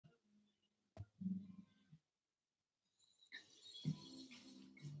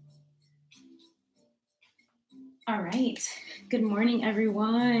right. Good morning,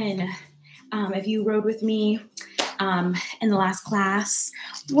 everyone. If you rode with me in the last class,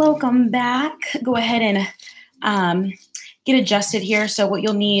 welcome back. Go ahead and get adjusted here. So what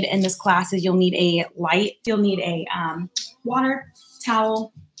you'll need in this class is you'll need a light. You'll need a water,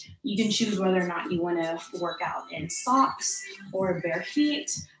 towel. You can choose whether or not you want to work out in socks or bare feet.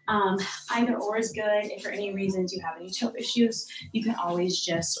 Either or is good. If for any reasons you have any toe issues, you can always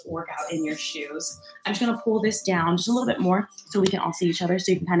just work out in your shoes. I'm just going to pull this down just a little bit more so we can all see each other,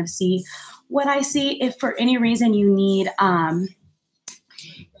 so you can kind of see what I see. If for any reason you need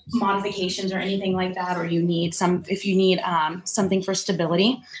modifications or anything like that, or you need if you need something for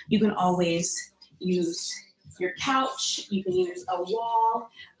stability, you can always use your couch. You can use a wall.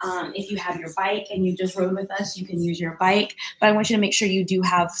 If you have your bike and you just rode with us, you can use your bike. But I want you to make sure you do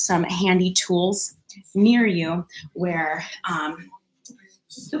have some handy tools near you where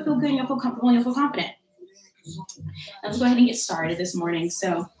you'll feel good, and you'll feel comfortable, and you'll feel confident. Let's go ahead and get started this morning.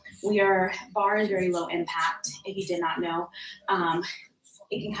 So bar is very low impact. If you did not know,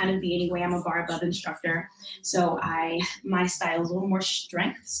 it can kind of be any way. I'm a bar above instructor. So my style is a little more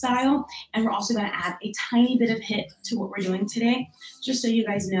strength style. And we're also going to add a tiny bit of HIIT to what we're doing today, just so you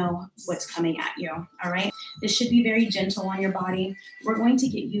guys know what's coming at you. All right. This should be very gentle on your body. We're going to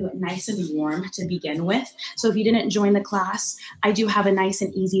get you nice and warm to begin with. So if you didn't join the class, I do have a nice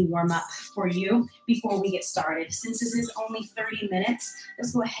and easy warm up for you before we get started. Since this is only 30 minutes,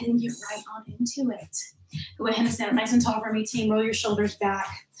 let's go ahead and get right on into it. Go ahead and stand up nice and tall for me, team. Roll your shoulders back.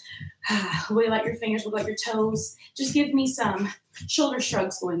 Wiggle out your fingers, wiggle out your toes. Just give me some shoulder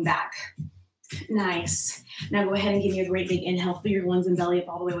shrugs going back. Nice. Now go ahead and give me a great big inhale. Fill your lungs and belly up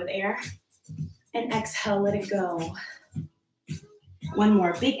all the way with air. And exhale, let it go. One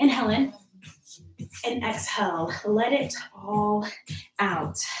more. Big inhale in. And exhale. Let it all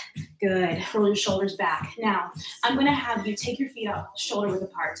out. Good. Roll your shoulders back. Now, I'm going to have you take your feet out shoulder width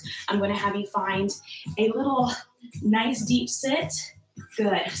apart. I'm going to have you find a little nice deep sit.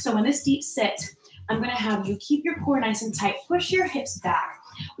 Good. So in this deep sit, I'm going to have you keep your core nice and tight. Push your hips back.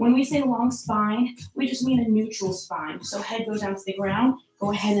 When we say long spine, we just mean a neutral spine. So head goes down to the ground.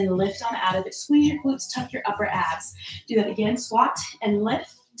 Go ahead and lift on out of it. Squeeze your glutes, tuck your upper abs. Do that again. Squat and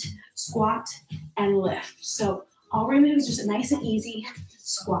lift. Squat and lift. So all we're going to do is just a nice and easy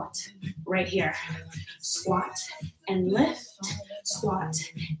squat right here. Squat and lift, squat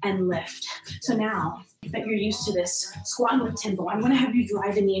and lift. So now that you're used to this squat and lift tempo, I'm going to have you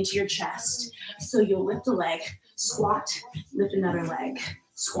drive the knee into your chest. So you'll lift a leg, squat, lift another leg,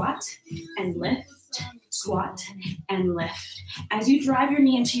 squat and lift, squat and lift. As you drive your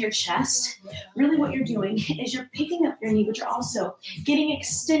knee into your chest, really what you're doing is you're picking up your knee, but you're also getting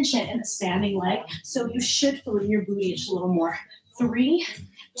extension in the standing leg. So you should feel in your booty just a little more. 3,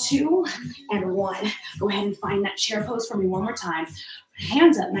 2, and 1. Go ahead and find that chair pose for me one more time.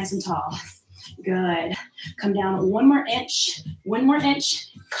 Hands up nice and tall. Good. Come down one more inch,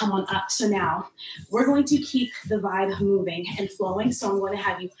 come on up. So now we're going to keep the vibe moving and flowing. So I'm going to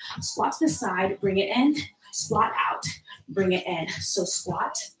have you squat to the side, bring it in, squat out, bring it in. So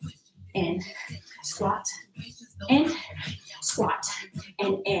squat, in, squat, in, squat,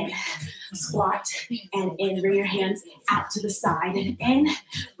 and in, squat, and in. Bring your hands out to the side and in,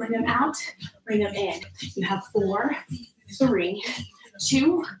 bring them out, bring them in. You have 4, 3,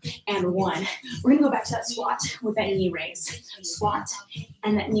 2, and 1. We're gonna go back to that squat with that knee raise. Squat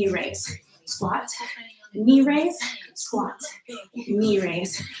and that knee raise. Squat, knee raise, squat, knee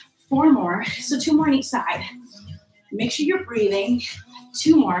raise. 4 more, so 2 more on each side. Make sure you're breathing.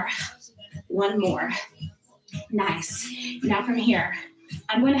 2 more, 1 more. Nice. Now from here,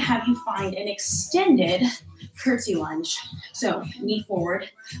 I'm going to have you find an extended curtsy lunge. So knee forward,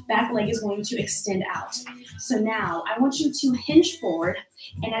 back leg is going to extend out. So now I want you to hinge forward.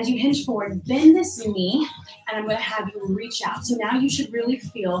 And as you hinge forward, bend this knee, and I'm going to have you reach out. So now you should really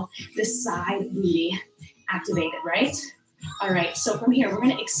feel the side booty activated, right? All right. So from here, we're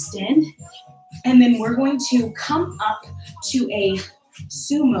going to extend, and then we're going to come up to a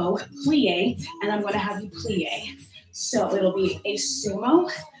sumo plie, and I'm going to have you plie. So it'll be a sumo,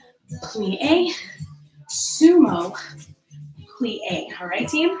 plie, sumo, plie. All right,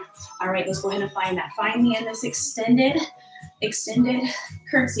 team? All right, let's go ahead and find that. Find me in this extended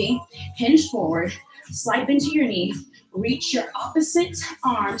curtsy. Hinge forward, slide into your knee, reach your opposite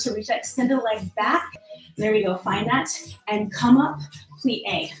arm, so reach that extended leg back. There we go, find that, and come up,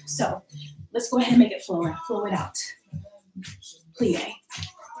 plie. So let's go ahead and make it flow it out. Plie.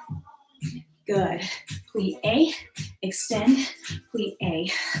 Good. Plie, extend,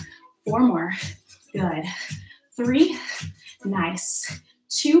 plie. 4 more. Good. 3, nice.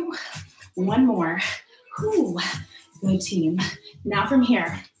 2, 1 more. Whew. Good team. Now from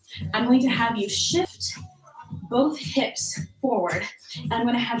here, I'm going to have you shift both hips forward. I'm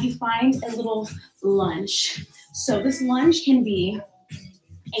going to have you find a little lunge. So this lunge can be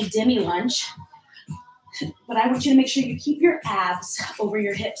a demi lunge, but I want you to make sure you keep your abs over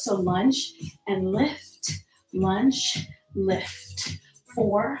your hips. So lunge and lift, lunge, lift.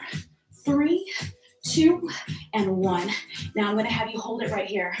 4, 3, 2, and 1. Now I'm going to have you hold it right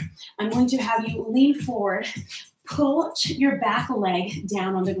here. I'm going to have you lean forward, pull your back leg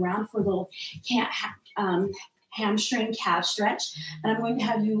down on the ground for a little hamstring calf stretch. And I'm going to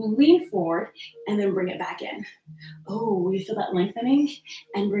have you lean forward and then bring it back in. Oh, you feel that lengthening?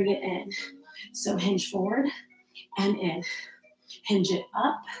 And bring it in. So hinge forward and in. Hinge it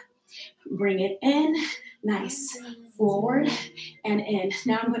up, bring it in. Nice. Forward and in.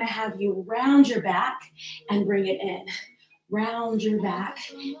 Now I'm going to have you round your back and bring it in. Round your back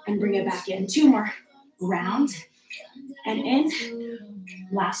and bring it back in. 2 more. Round and in.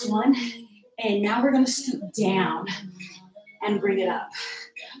 Last one. And now we're going to scoop down and bring it up.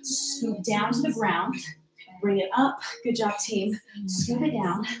 Scoop down to the ground. Bring it up. Good job, team. Scoop it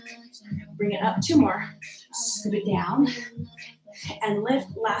down. Bring it up. 2 more. Scoop it down and lift.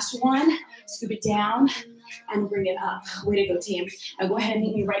 Last one. Scoop it down and bring it up. Way to go, team. Now go ahead and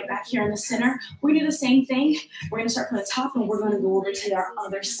meet me right back here in the center. We're going to do the same thing. We're going to start from the top and we're going to go over to our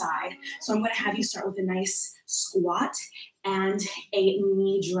other side. So I'm going to have you start with a nice squat and a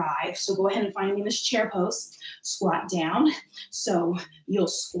knee drive. So go ahead and find me in this chair pose. Squat down. So you'll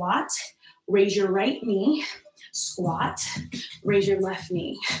squat, raise your right knee, squat, raise your left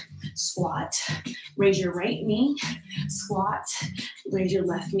knee, squat, raise your right knee, squat, raise your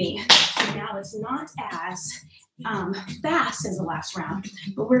left knee. So now it's not as fast as the last round,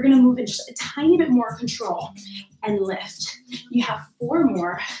 but we're going to move in just a tiny bit more control and lift. You have 4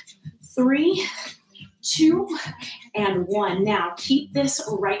 more. 3, 2, and 1. Now keep this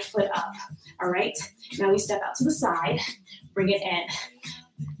right foot up. All right. Now we step out to the side, bring it in,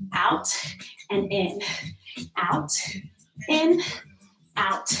 out and in, out, in,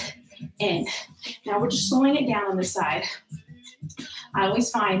 out, in. Now we're just slowing it down on this side. I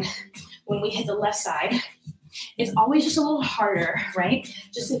always find when we hit the left side, it's always just a little harder, right?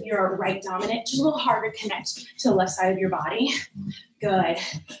 Just if you're right dominant, just a little harder to connect to the left side of your body. Good.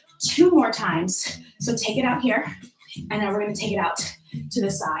 2 more times. So take it out here, and now we're going to take it out to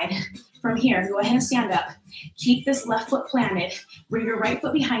the side. From here, go ahead and stand up. Keep this left foot planted. Bring your right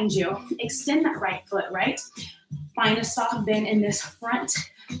foot behind you. Extend that right foot, right? Find a soft bend in this front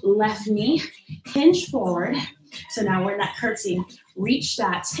left knee. Hinge forward. So now we're in that curtsy. Reach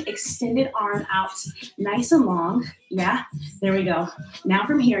that extended arm out nice and long. Yeah, there we go. Now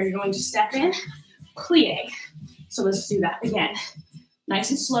from here, you're going to step in, plie. So let's do that again. Nice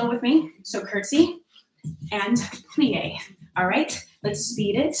and slow with me. So curtsy and plie. All right, let's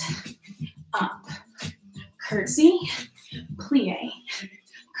speed it up. Curtsy, plie,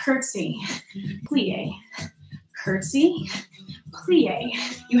 curtsy, plie, curtsy, plie.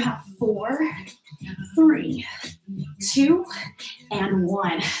 You have 4, 3, 2, and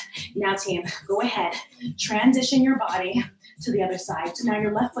 1. Now, team, go ahead. Transition your body to the other side. So now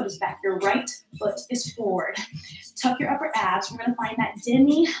your left foot is back. Your right foot is forward. Tuck your upper abs. We're going to find that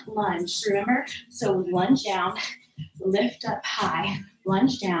demi lunge. Remember? So lunge down, lift up high,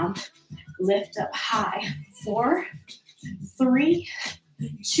 lunge down, lift up high. 4, 3,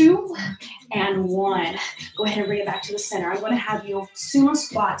 2, and 1. Go ahead and bring it back to the center. I'm going to have you sumo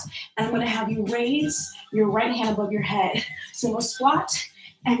squat, and I'm going to have you raise your right hand above your head. Sumo squat,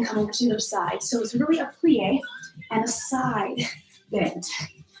 and come over to the other side. So it's really a plie and a side bend.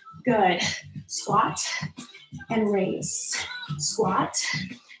 Good. Squat and raise. Squat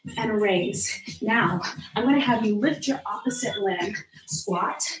and raise. Now, I'm going to have you lift your opposite limb.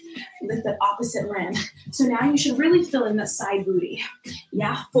 Squat, lift the opposite limb. So now you should really fill in the side booty.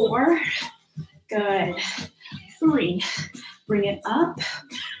 Yeah, 4. Good. 3. Bring it up.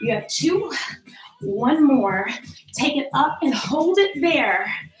 You have 2. 1 more. Take it up and hold it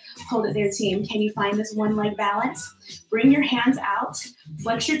there. Hold it there, team. Can you find this one leg balance? Bring your hands out.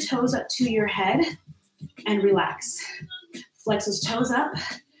 Flex your toes up to your head and relax. Flex those toes up.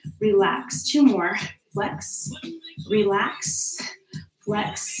 Relax. 2 more. Flex. Relax.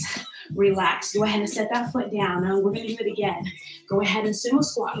 Flex. Relax. Go ahead and set that foot down. Now we're going to do it again. Go ahead and sumo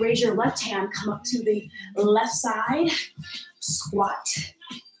squat. Raise your left hand. Come up to the left side. Squat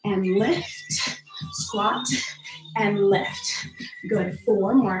and lift. Squat and lift. Good.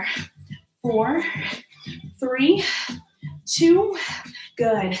 4 more. 4, 3, 2.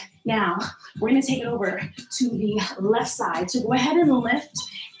 Good. Now we're going to take it over to the left side. So go ahead and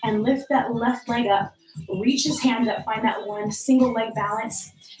lift that left leg up reach his hand up, find that one single leg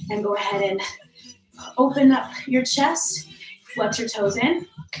balance, and go ahead and open up your chest, flex your toes in,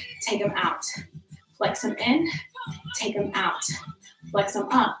 take them out, flex them in, take them out, flex them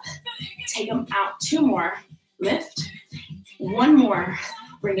up, take them out. 2 more, lift, 1 more,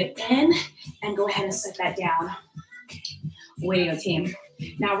 bring it in, and go ahead and set that down. Way to go, team.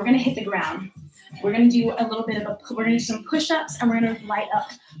 Now we're gonna hit the ground. We're gonna do a little bit of we're gonna do some push-ups, and we're gonna light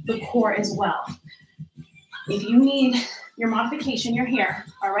up the core as well. If you need your modification, you're here,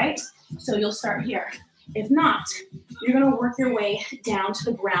 all right? So you'll start here. If not, you're gonna work your way down to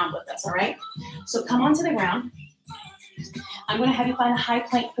the ground with us, all right? So come onto the ground. I'm gonna have you find a high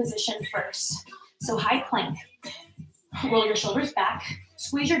plank position first. So high plank, roll your shoulders back,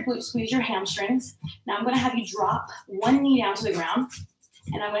 squeeze your glutes, squeeze your hamstrings. Now I'm gonna have you drop one knee down to the ground,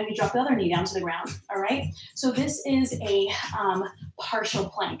 and I'm gonna have you drop the other knee down to the ground, all right? So this is a partial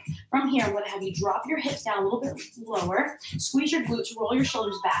plank. From here, I'm gonna have you drop your hips down a little bit lower, squeeze your glutes, roll your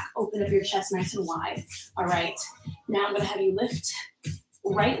shoulders back, open up your chest nice and wide, all right? Now I'm gonna have you lift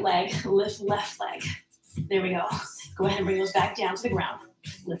right leg, lift left leg. There we go. Go ahead and bring those back down to the ground.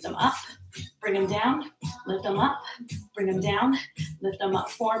 Lift them up, bring them down, lift them up, bring them down, lift them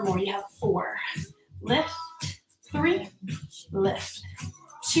up. 4 more, you have 4. Lift, 3, lift,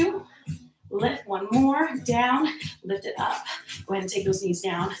 2, lift, 1 more, down, lift it up. Go ahead and take those knees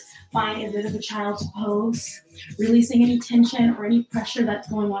down. Find a bit of a child's pose, releasing any tension or any pressure that's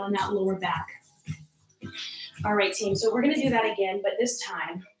going on in that lower back. All right, team, so we're gonna do that again, but this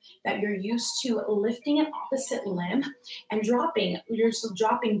time that you're used to lifting an opposite limb and dropping, you're still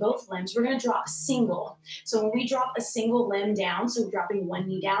dropping both limbs. We're gonna drop single. So when we drop a single limb down, so dropping 1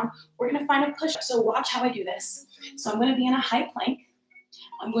 knee down, we're gonna find a push-up. So watch how I do this. So I'm gonna be in a high plank.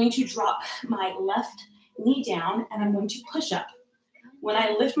 I'm going to drop my left knee down, and I'm going to push up. When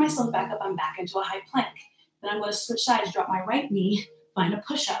I lift myself back up, I'm back into a high plank. Then I'm gonna switch sides, drop my right knee, find a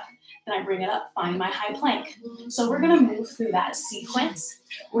push-up. Then I bring it up, find my high plank. So we're gonna move through that sequence.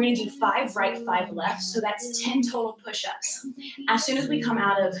 We're gonna do 5 right, 5 left. So that's 10 total push-ups. As soon as we come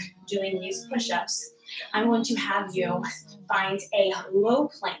out of doing these push-ups, I'm going to have you find a low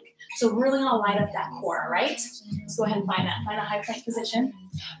plank. So we're really gonna light up that core, all right? Let's go ahead and find that. Find a high plank position.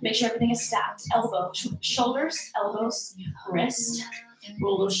 Make sure everything is stacked. Elbow, shoulders, elbows, wrist.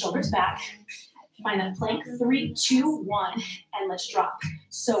 Roll those shoulders back. Find that plank, 3, 2, 1, and let's drop.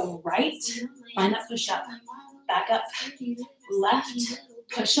 So right, find that push up, back up, left,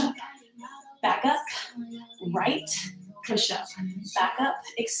 push up, back up, right, push up, back up,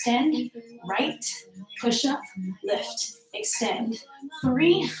 extend, right, push up, lift, extend.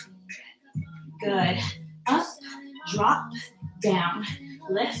 3, good, up, drop, down,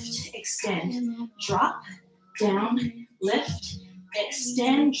 lift, extend, drop, down, lift,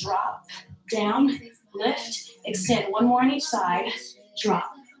 extend, drop, down, lift, extend. 1 more on each side,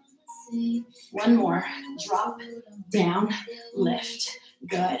 drop. 1 more, drop, down, lift.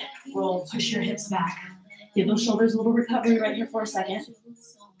 Good. Roll, push your hips back. Give those shoulders a little recovery right here for a second.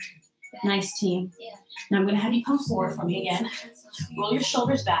 Nice, team. Now I'm gonna have you come forward for me again. Roll your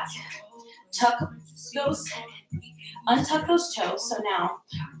shoulders back. Tuck those, untuck those toes. So now,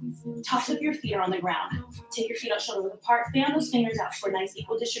 tops of your feet are on the ground. Take your feet out shoulder width apart. Fan those fingers out for a nice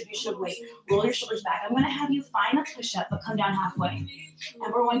equal distribution of weight. Roll your shoulders back. I'm going to have you find a push-up, but come down halfway.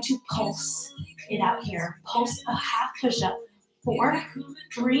 And we're going to pulse it out here. Pulse a half push-up. 4,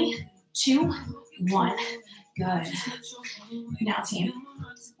 3, 2, 1. Good. Now, team,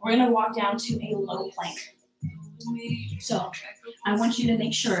 we're going to walk down to a low plank. So I want you to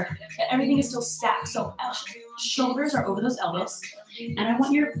make sure that everything is still stacked. So shoulders are over those elbows. And I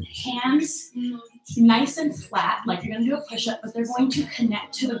want your hands nice and flat, like you're going to do a push-up, but they're going to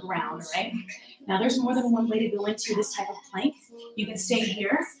connect to the ground, right? Now there's more than one way to go into this type of plank. You can stay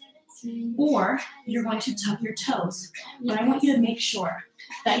here, or you're going to tuck your toes. But I want you to make sure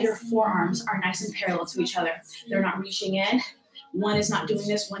that your forearms are nice and parallel to each other. They're not reaching in. One is not doing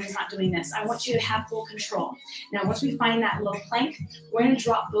this, one is not doing this. I want you to have full control. Now, once we find that low plank, we're going to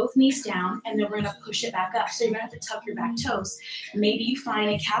drop both knees down, and then we're going to push it back up. So you're going to have to tuck your back toes. Maybe you find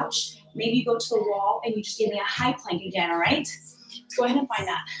a couch. Maybe you go to the wall, and you just give me a high plank again, all right? Let's go ahead and find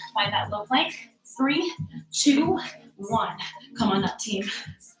that. Find that low plank. 3, 2, 1. Come on up, team.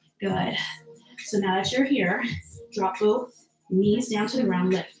 Good. So now that you're here, drop both knees down to the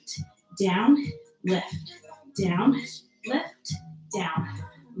ground. Lift, down, lift, down, lift, down,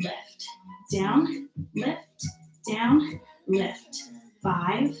 lift, down, lift, down, lift.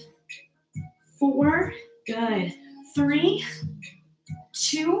 5, 4, good. 3,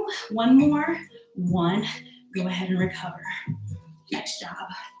 2, 1 more, 1. Go ahead and recover. Nice job.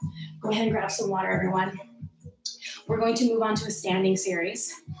 Go ahead and grab some water, everyone. We're going to move on to a standing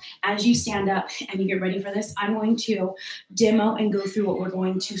series. As you stand up and you get ready for this, I'm going to demo and go through what we're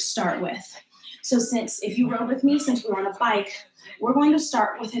going to start with. So if you rode with me, since we're on a bike, we're going to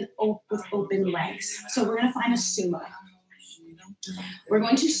start with open legs. So we're going to find a sumo. We're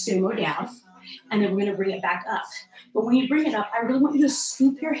going to sumo down, and then we're going to bring it back up. But when you bring it up, I really want you to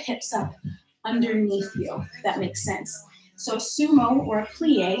scoop your hips up underneath you, if that makes sense. So sumo or a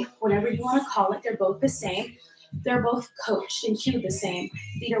plie, whatever you want to call it, they're both the same. They're both coached and cued the same.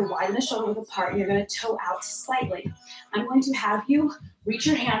 Feet are wide in the shoulder width apart, and you're going to toe out slightly. I'm going to have you reach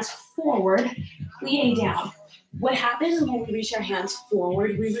your hands forward, plie down. What happens when we reach our hands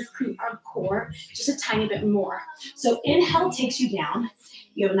forward, we recruit our core just a tiny bit more. So inhale takes you down.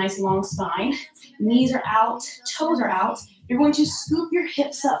 You have a nice long spine. Knees are out, toes are out. You're going to scoop your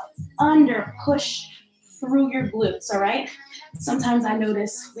hips up under, push through your glutes, all right? Sometimes I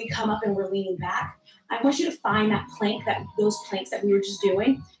notice we come up and we're leaning back. I want you to find that plank, those planks that we were just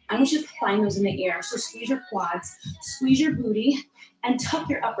doing. I want you to find those in the air. So squeeze your quads, squeeze your booty, and tuck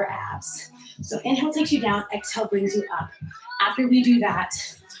your upper abs. So inhale takes you down, exhale brings you up. After we do that,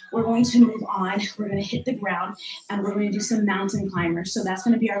 we're going to move on. We're going to hit the ground, and we're going to do some mountain climbers. So that's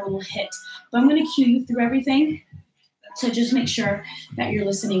going to be our little hit. But I'm going to cue you through everything. So just make sure that you're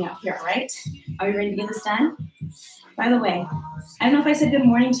listening up here, all right? Are you ready to get this done? By the way, I don't know if I said good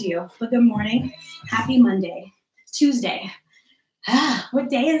morning to you, but good morning. Happy Monday, Tuesday. What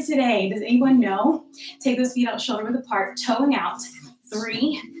day is today? Does anyone know? Take those feet out shoulder width apart, toeing out.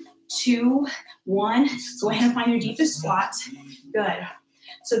 3, 2, 1. Go ahead and find your deepest squat. Good.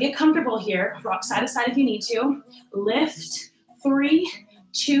 So get comfortable here. Rock side to side if you need to. Lift. 3,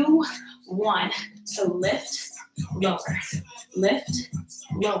 2, 1. So lift, lower. Lift,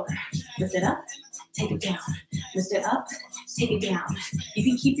 lower. Lift it up. Take it down. Lift it up. Take it down. You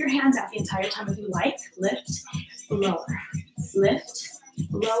can keep your hands out the entire time if you like. Lift, lower. Lift,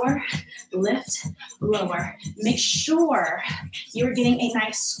 lower. Lift, lower. Make sure you're getting a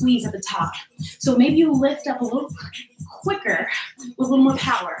nice squeeze at the top. So maybe you lift up a little quicker with a little more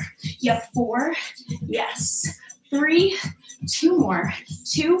power. You have 4. Yes. 3, 2 more.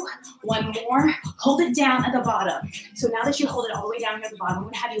 2, 1 more. Hold it down at the bottom. So now that you hold it all the way down here at the bottom, I'm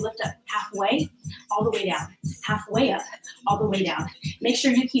going to have you lift up halfway, all the way down. Halfway up, all the way down. Make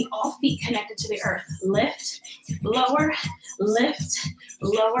sure you keep all feet connected to the earth. Lift, lower, lift,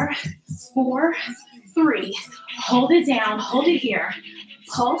 lower. 4, 3. Hold it down. Hold it here.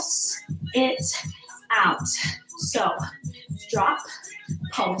 Pulse it out. So drop,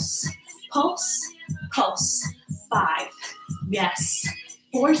 pulse, pulse, pulse. 5. Yes.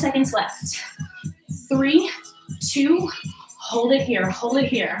 4 seconds left. 3, 2. Hold it here. Hold it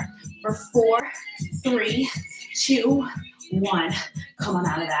here. For 4, 3, 2, 1. Come on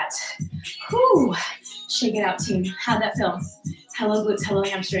out of that. Whew. Shake it out, team. How'd that feel? Hello, glutes. Hello,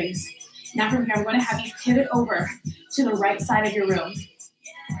 hamstrings. Now from here, I'm going to have you pivot over to the right side of your room.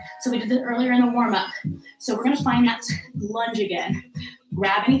 So we did this earlier in the warm-up. So we're going to find that lunge again.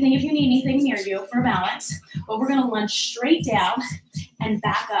 Grab anything if you need anything near you for balance. But we're going to lunge straight down and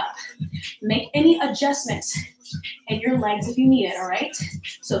back up. Make any adjustments in your legs if you need it, all right?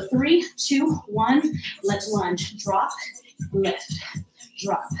 So 3, 2, 1. Let's lunge. Drop, lift,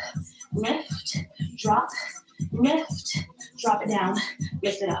 drop, lift, drop, lift. Drop it down,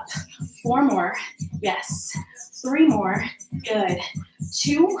 lift it up. 4 more. Yes. 3 more. Good.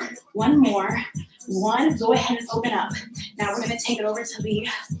 2, 1 more. 1. Go ahead and open up. Now we're going to take it over to the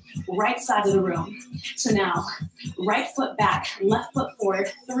right side of the room. So now, right foot back, left foot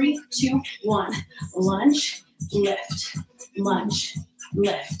forward. 3, 2, 1. Lunge, lift, lunge,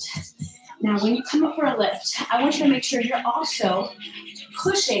 lift. Now when you come up for a lift, I want you to make sure you're also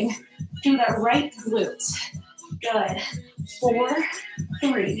pushing through that right glute. Good. 4,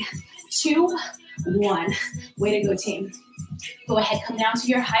 3, 2, 1. Way to go, team. Go ahead, come down to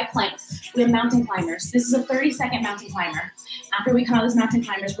your high plank. We have mountain climbers. This is a 30-second mountain climber. After we come out of those mountain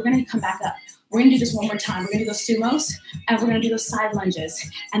climbers, we're going to come back up. We're going to do this one more time. We're going to do those sumos, and we're going to do those side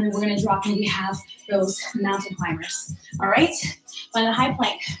lunges. And then we're going to drop when we have those mountain climbers. All right? Find a high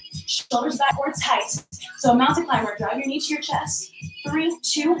plank. Shoulders back or tight. So a mountain climber, drive your knee to your chest. 3,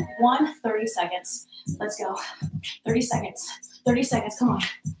 2, 1, 30 seconds. Let's go. 30 seconds. 30 seconds. Come on.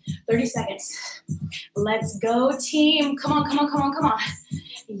 30 seconds. Let's go, team. Come on, come on, come on, come on.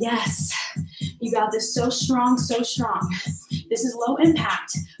 Yes. You got this. So strong, so strong. This is low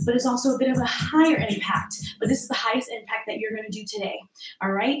impact, but it's also a bit of a higher impact. But this is the highest impact that you're going to do today.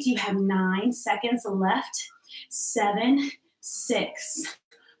 All right? You have 9 seconds left. 7, 6,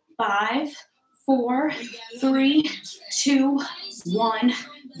 5, 4, 3, 2, 1.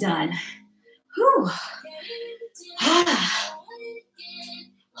 Done. Whew.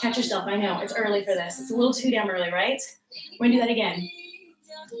 Catch yourself. I know it's early for this. It's a little too damn early, right? We're gonna do that again.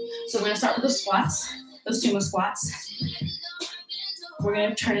 So we're gonna start with the squats, those sumo squats. We're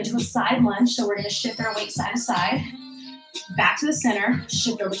gonna turn into a side lunge. So we're gonna shift our weight side to side, back to the center,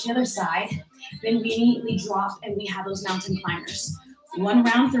 shift over to the other side. Then we immediately drop and we have those mountain climbers. One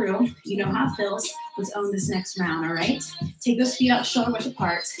round through, you know how it feels. Let's own this next round, all right? Take those feet out shoulder width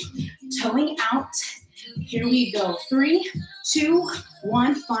apart. Toeing out. Here we go. 3, 2,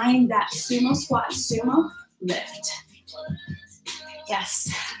 1. Find that sumo squat, sumo lift.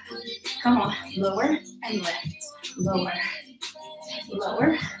 Yes. Come on. Lower and lift. Lower.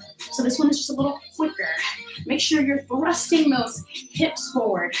 Lower. So this one is just a little quicker. Make sure you're thrusting those hips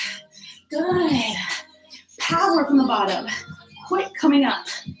forward. Good. Power from the bottom. Quick coming up.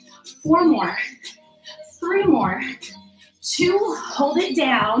 4 more. 3 more. 2. Hold it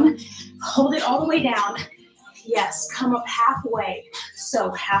down. Hold it all the way down. Yes, come up halfway.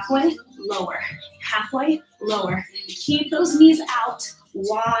 So halfway, lower. Halfway, lower. Keep those knees out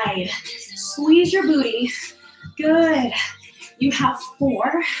wide. Squeeze your booty. Good. You have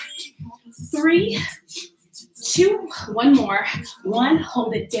 4, 3, 2, 1 more. 1,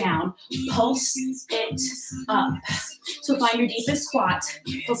 hold it down. Pulse it up. So find your deepest squat.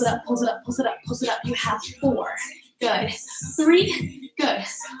 Pulse it up, pulse it up, pulse it up, pulse it up. You have 4. Good. 3, good.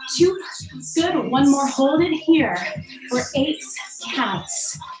 2, good. 1 more. Hold it here for 8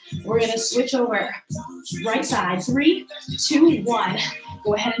 counts. We're going to switch over. Right side. 3, 2, 1.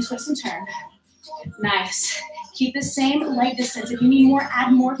 Go ahead and twist and turn. Nice. Keep the same leg distance. If you need more,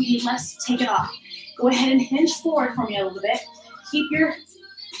 add more. If you need less, take it off. Go ahead and hinge forward for me a little bit. Keep your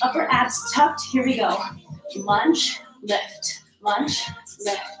upper abs tucked. Here we go. Lunge, lift. Lunge,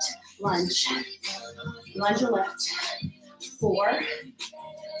 lift. Lunge. Lunge or lift. 4,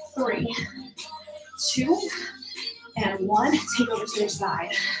 3, 2, and 1. Take over to your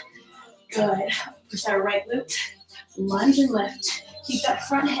side. Good. Push that right glute. Lunge and lift. Keep that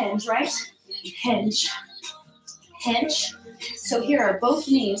front hinge, right? Hinge. Hinge. So here, both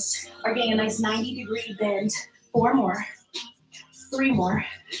knees are getting a nice 90-degree bend. 4 more. 3 more.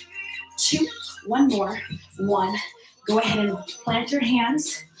 2, 1 more. 1. Go ahead and plant your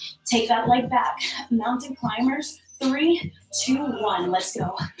hands. Take that leg back. Mountain climbers. 3, 2, 1. Let's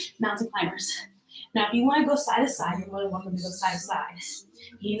go. Mountain climbers. Now, if you want to go side to side, you're really welcome to go side to side.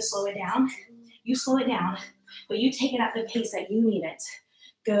 You need to slow it down. You slow it down, but you take it at the pace that you need it.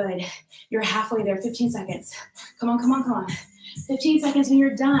 Good. You're halfway there. 15 seconds. Come on, come on, come on. 15 seconds and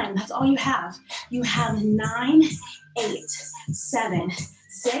you're done. That's all you have. You have 9, 8, 7,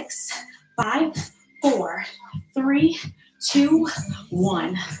 6, 5, 4, 3, 2,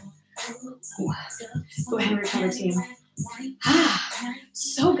 1. Go ahead and recover, team.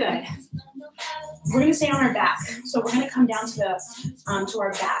 So good. We're going to stay on our back. So we're going to come down to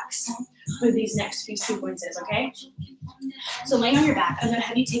our backs for these next few sequences, okay? So laying on your back, I'm going to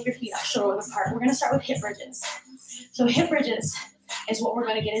have you take your feet up shoulder width apart. We're going to start with hip bridges. So hip bridges is what we're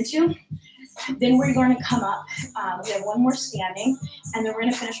going to get into. Then we're going to come up. We have 1 more standing, and then we're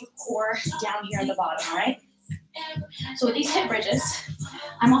going to finish with core down here at the bottom, all right? So with these hip bridges,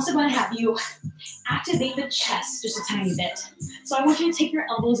 I'm also going to have you activate the chest just a tiny bit. So I want you to take your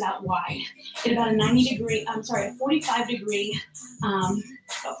elbows out wide at about a 45 degrees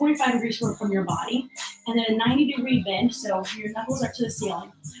from your body, and then a 90-degree bend, so your knuckles are to the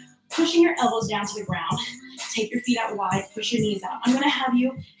ceiling. Pushing your elbows down to the ground. Take your feet out wide, push your knees out. I'm going to have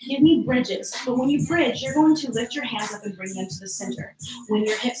you give me bridges, but when you bridge, you're going to lift your hands up and bring them to the center. When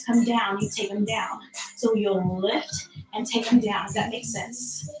your hips come down, you take them down. So you'll lift and take them down. Does that make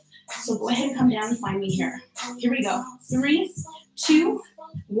sense? So go ahead and come down and find me here. Here we go. 3, 2,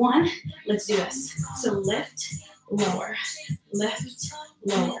 1. Let's do this. So lift, lower, lift,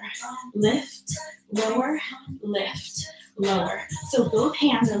 lower, lift, lower, lift, lower. So both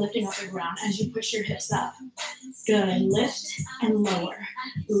hands are lifting off the ground as you push your hips up. Good. Lift and lower.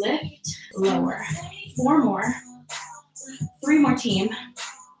 Lift, lower. 4 more. 3 more, team.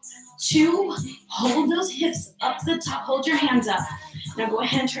 2. Hold those hips up to the top. Hold your hands up. Now go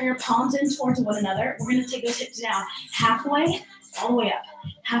ahead and turn your palms in towards one another. We're going to take those hips down. Halfway, all the way up.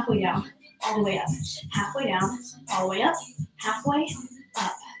 Halfway down, all the way up. Halfway down, all the way up. Halfway,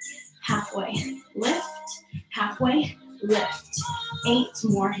 up. Halfway. Lift, halfway, lift. 8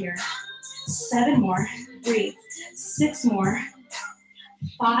 more here. 7 more. 3, 6 more.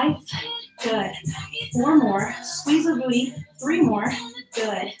 5. Good. 4 more. Squeeze the booty. 3 more.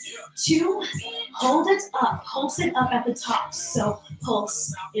 Good. 2, hold it up. Pulse it up at the top. So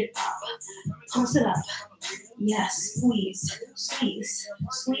pulse it up. Pulse it up. Yes, squeeze, squeeze,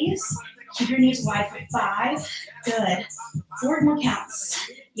 squeeze. Keep your knees wide for 5. Good. 4 more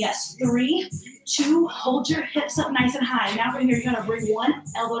counts. Yes, 3, 2, hold your hips up nice and high. Now from here, you're gonna bring one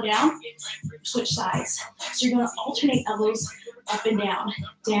elbow down, switch sides. So you're gonna alternate elbows up and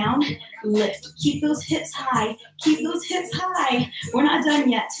down, lift. Keep those hips high, keep those hips high. We're not done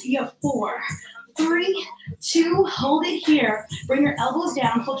yet. You have 4, 3, 2, hold it here. Bring your elbows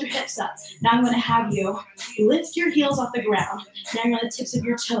down, hold your hips up. Now I'm gonna have you lift your heels off the ground. Now you're on the tips of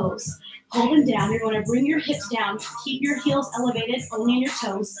your toes. Hold them down. You're going to bring your hips down. Keep your heels elevated, only on your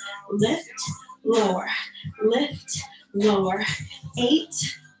toes. Lift, lower, lift, lower.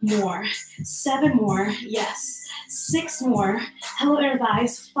 8 more, 7 more, yes. 6 more. Hello, inner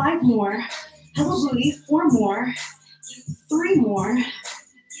thighs. 5 more. Hello, booty. 4 more. 3 more.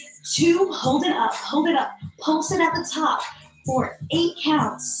 2, hold it up, hold it up. Pulse it at the top for 8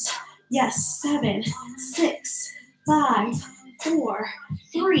 counts. Yes, 7, 6, 5, 4,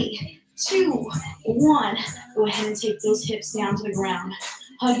 3, 2, 1. Go ahead and take those hips down to the ground.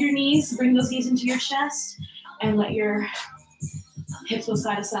 Hug your knees, bring those knees into your chest, and let your hips go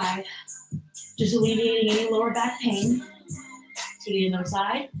side to side. Just alleviating any lower back pain. Take it to the other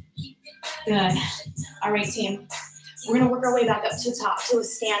side. Good. All right, team. We're going to work our way back up to the top to a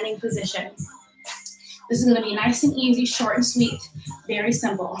standing position. This is going to be nice and easy, short and sweet, very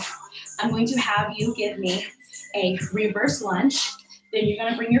simple. I'm going to have you give me a reverse lunge. Then you're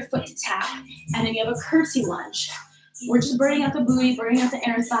going to bring your foot to tap, and then you have a curtsy lunge. We're just burning out the booty, burning out the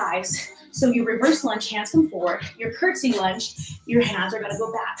inner thighs. So your reverse lunge, hands come forward. Your curtsy lunge, your hands are going to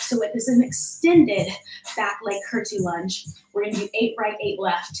go back. So this is an extended back leg curtsy lunge. We're going to do 8 right, 8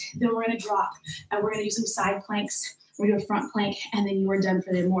 left. Then we're going to drop, and we're going to do some side planks. We're going to do a front plank, and then you are done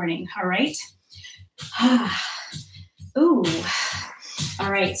for the morning. All right? Ooh.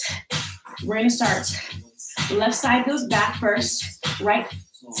 All right. We're going to start. Left side goes back first. Right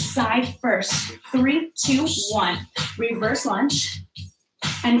side first. 3, 2, 1. Reverse lunge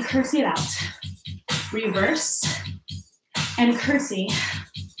and curtsy it out. Reverse and curtsy.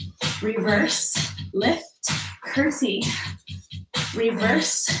 Reverse, lift, curtsy.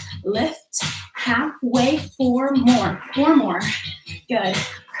 Reverse, lift, halfway. 4 more. 4 more. Good.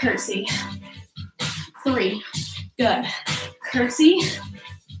 Curtsy. 3. Good. Curtsy.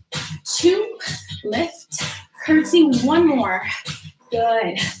 2. Lift. Curtsy. 1 more.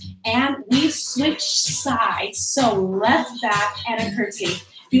 Good. And we switch sides. So left back and a curtsy. If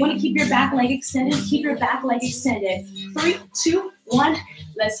you want to keep your back leg extended, keep your back leg extended. 3, 2, 1.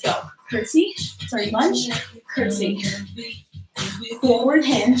 Let's go. Curtsy. Sorry, lunge. Curtsy. Forward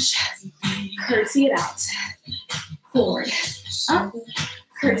hinge. Curtsy it out. Forward. Up.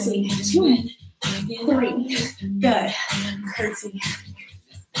 Curtsy. 2, 3. Good. Curtsy.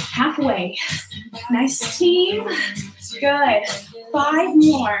 Halfway. Nice team. Good. 5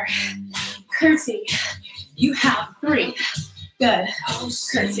 more. Curtsy. You have 3. Good.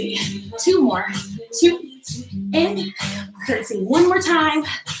 Curtsy. 2 more. 2. In. Curtsy. 1 more time.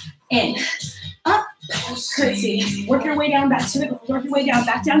 In. Up. Curtsy. Work your way down back to the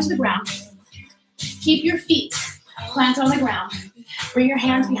back down to the ground. Keep your feet planted on the ground. Bring your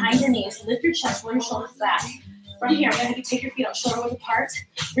hands behind your knees. Lift your chest, roll your shoulders back. From here, I'm going to have you take your feet out shoulder width apart.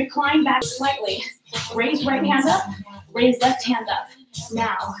 Recline back slightly. Raise right hand up. Raise left hand up.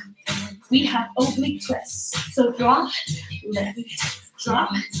 Now, we have oblique twists. So drop, lift,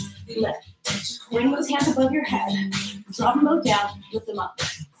 drop, lift. Bring those hands above your head. Drop them both down, lift them up.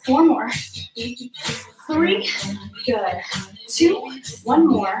 4 more. 3, good. 2, 1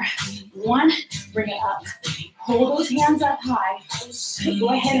 more. 1, bring it up. Hold those hands up high. Go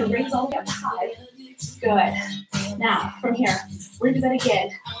ahead and raise all the way up high. Good. Now, from here, we're going to do that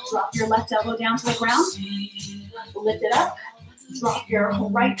again. Drop your left elbow down to the ground. Lift it up. Drop your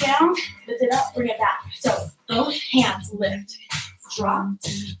right down. Lift it up. Bring it back. So both hands lift. Drop.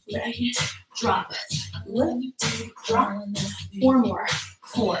 Lift. Drop. Lift. Drop. 4 more.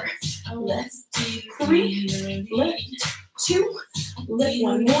 4. Lift. 3. Lift. 2. Lift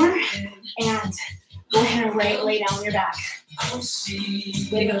 1 more. And go ahead and lay down on your back.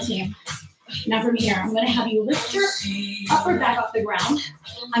 Way to go, team. Now from here, I'm going to have you lift your upper back off the ground.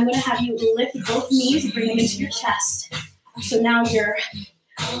 I'm going to have you lift both knees, bring them into your chest. So now your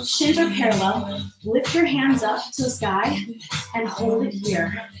shins are parallel. Lift your hands up to the sky and hold it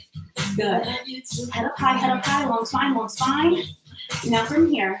here. Good. Head up high, long spine, long spine. Now from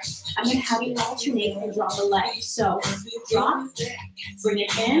here, I'm going to have you alternate and drop the leg. So drop, bring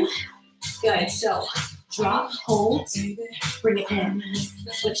it in. Good. So drop, hold, bring it in.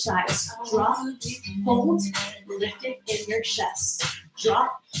 Switch sides. Drop, hold, lift it in your chest.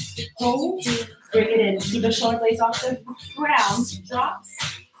 Drop, hold, bring it in. Keep the shoulder blades off the ground. Drop,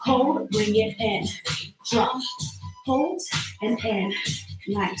 hold, bring it in. Drop, hold, and in.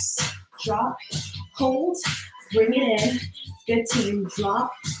 Nice. Drop, hold, bring it in. Good team.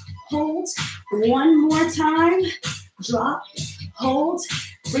 Drop, hold. One more time. Drop, hold.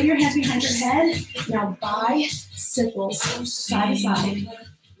 Bring your hands behind your head. Now bicycles, side to side.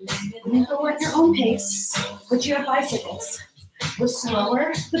 You go at your own pace, but you have bicycles. The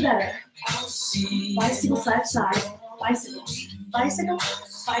slower, the better. Bicycle, side to side. Bicycle, bicycle,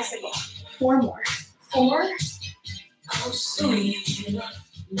 bicycle. 4 more. 4, 3,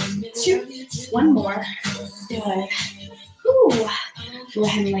 2, 1 more. Good. Whew. Go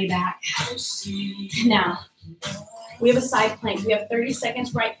ahead and lay back. Now, we have a side plank. We have 30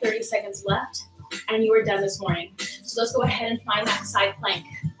 seconds right, 30 seconds left, and you are done this morning. So let's go ahead and find that side plank.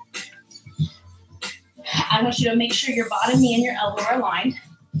 I want you to make sure your bottom knee and your elbow are aligned.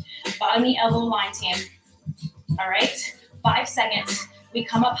 Bottom knee, elbow aligned, team. All right, 5 seconds. We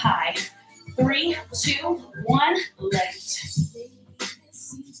come up high. 3, 2, 1, lift.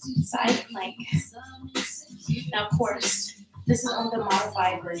 Side plank. Now, of course, this is only the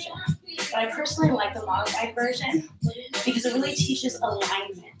modified version. But I personally like the modified version because it really teaches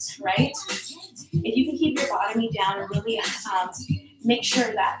alignment, right? If you can keep your bottom knee down and really make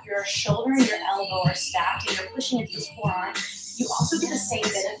sure that your shoulder and your elbow are stacked and you're pushing into this forearm, you also get the same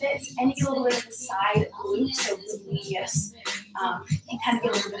benefits and you get a little bit of the side glute, so gluteus. You kind of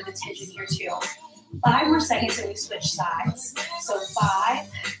get a little bit of attention here too. 5 more seconds and we switch sides. So 5,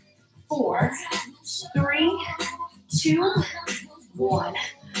 4, 3, 2, 1.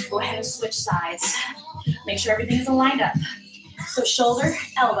 Go ahead and switch sides. Make sure everything is lined up. So shoulder,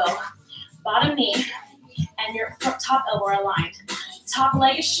 elbow, bottom knee, and your top elbow are aligned. Top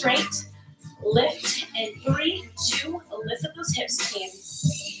leg is straight. Lift in 3, 2, lift up those hips, team.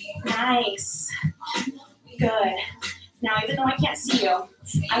 Nice. Good. Now, even though I can't see you,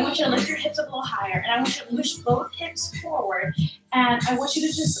 I want you to lift your hips up a little higher, and I want you to push both hips forward, and I want you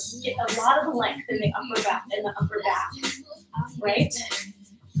to just get a lot of length in the upper back, right?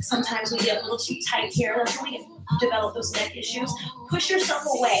 Sometimes we get a little too tight here. Let's really develop those neck issues. Push yourself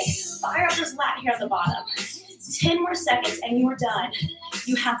away. Fire up this lat here at the bottom. 10 more seconds, and you are done.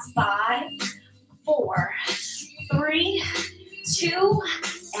 You have 5, 4, 3, 2,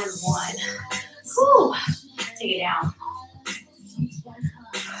 and 1. Whew. Take it down.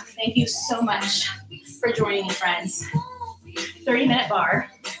 Thank you so much for joining me, friends. 30-minute bar,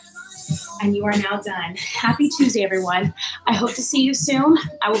 and you are now done. Happy Tuesday, everyone. I hope to see you soon.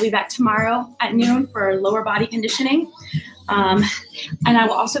 I will be back tomorrow at noon for lower body conditioning. And I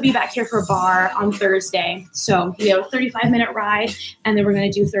will also be back here for bar on Thursday. So we have a 35-minute ride, and then we're going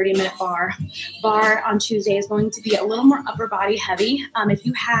to do 30-minute bar. Bar on Tuesday is going to be a little more upper body heavy. If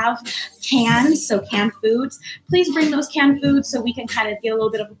you have cans, so canned foods, please bring those canned foods so we can kind of get a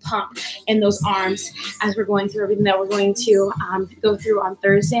little bit of a pump in those arms as we're going through everything that we're going to go through on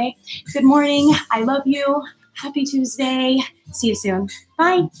Thursday. Good morning. I love you. Happy Tuesday. See you soon.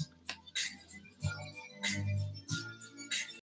 Bye.